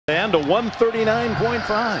down to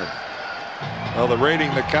 139.5. Well, the rating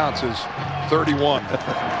that counts is 31.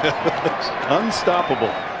 Unstoppable.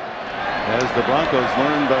 As the Broncos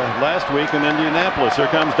learned last week in Indianapolis. Here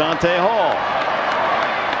comes Dante Hall.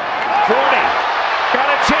 40. Got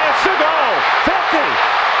a chance to go. 50.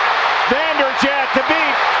 Vanderjagt to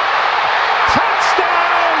beat.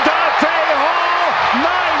 Touchdown, Dante Hall.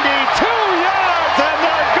 92 yards, and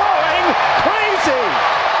they're going crazy.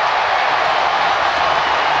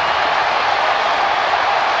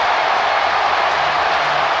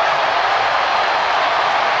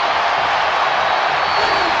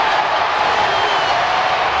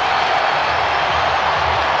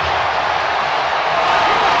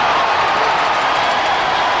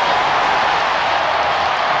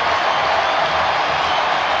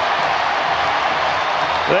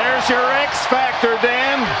 There's your X factor,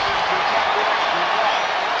 Dan.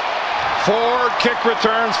 4 kick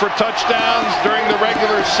returns for touchdowns during the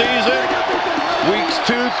regular season. Weeks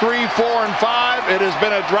 2, 3, 4, and 5. It has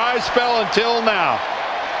been a dry spell until now.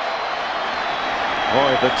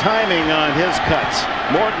 Boy, the timing on his cuts.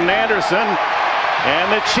 Morton Anderson.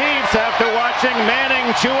 And the Chiefs, after watching Manning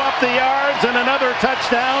chew up the yards and another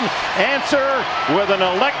touchdown, answer with an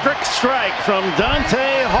electric strike from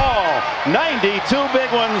Dante Hall. 92 big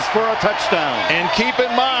ones for a touchdown. And keep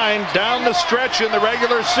in mind, down the stretch in the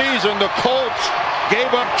regular season, the Colts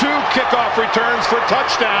gave up 2 kickoff returns for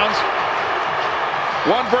touchdowns.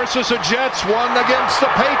 One versus the Jets, one against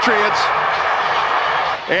the Patriots.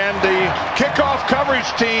 And the kickoff coverage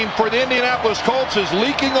team for the Indianapolis Colts is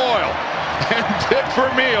leaking oil. And Dick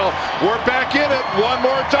Vermeil, we're back in it one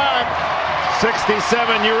more time.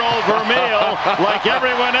 67-year-old Vermeil, like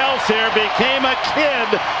everyone else here, became a kid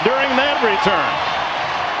during that return.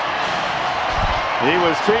 He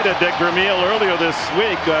was treated, Dick Vermeil, earlier this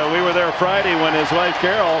week. We were there Friday when his wife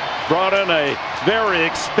Carol brought in a very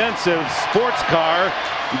expensive sports car.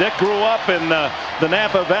 Dick grew up in the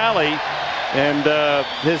Napa Valley. And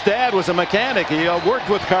his dad was a mechanic. He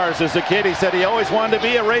worked with cars as a kid. He said he always wanted to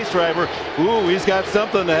be a race driver. Ooh, he's got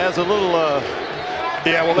something that has a little...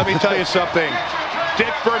 Yeah, well, let me tell you something.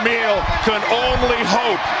 Dick Vermeil can only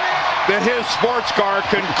hope that his sports car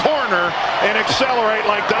can corner and accelerate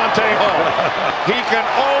like Dante Hall. He can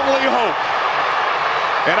only hope.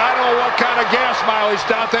 And I don't know what kind of gas mileage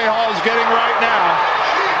Dante Hall is getting right now.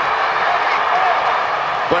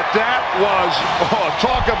 But that was,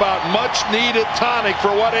 talk about much needed tonic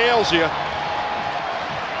for what ails you.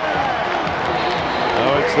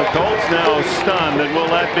 Oh, it's the Colts now stunned, and will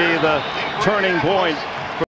that be the turning point